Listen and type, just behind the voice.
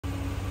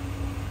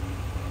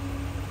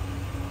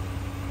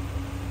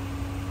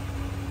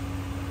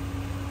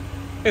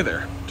Hey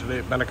there, today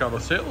at Bannock Auto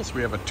Sales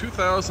we have a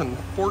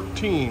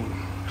 2014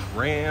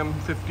 Ram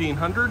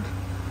 1500.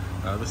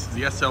 This is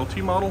the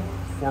SLT model,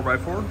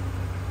 4x4.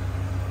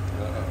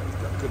 It's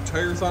got good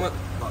tires on it,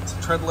 lots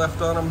of tread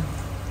left on them.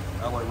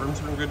 Alloy rims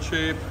are in good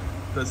shape.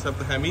 Does have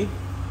the Hemi.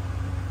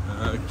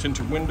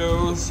 Tinted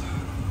windows.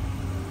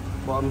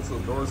 Bottoms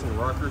of the doors and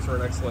rockers are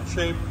in excellent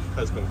shape.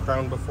 Has been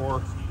crowned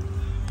before,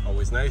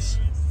 always nice.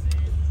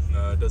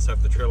 Does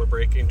have the trailer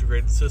brake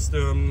integrated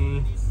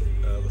system,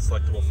 the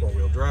selectable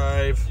 4-wheel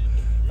drive,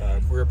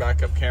 rear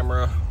backup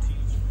camera,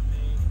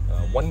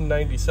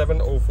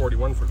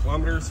 197,041 for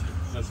kilometers.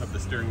 Does have the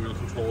steering wheel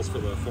controls for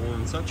the phone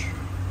and such.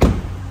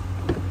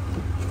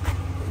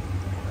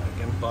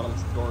 Again,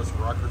 bottoms, doors, and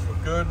rockers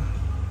look good.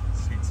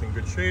 Seats in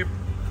good shape.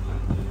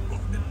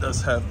 It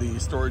does have the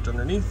storage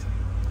underneath.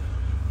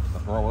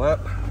 Nothing wrong with that.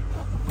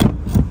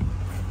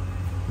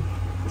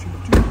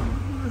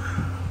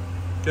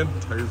 Again,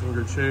 tires in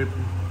good shape.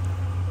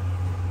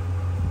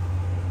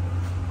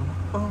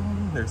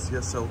 There's the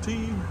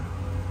SLT,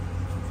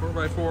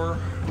 4x4.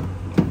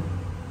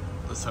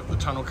 Does have the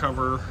tonneau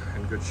cover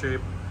in good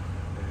shape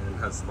and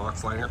has the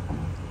box liner.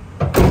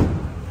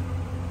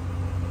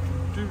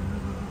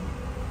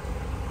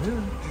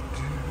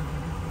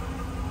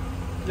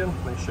 Again,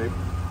 nice shape.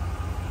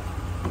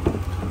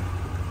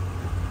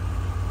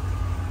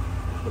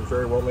 A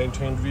very well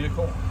maintained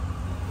vehicle.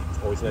 It's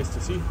always nice to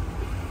see.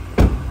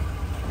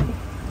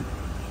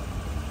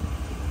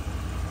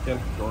 Again,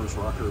 doors,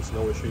 rockers,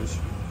 no issues.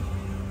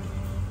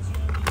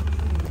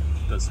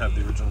 Does have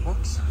the original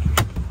books.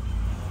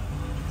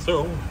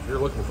 So, if you're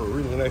looking for a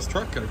really nice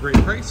truck at a great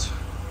price,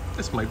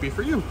 this might be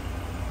for you. You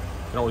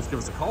can always give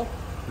us a call.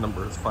 The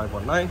number is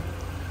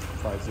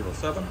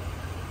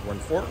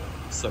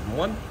 519-507-1471.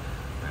 And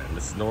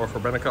this is Noah for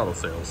Bannock Auto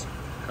Sales.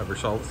 Have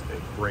yourselves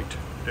a great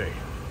day.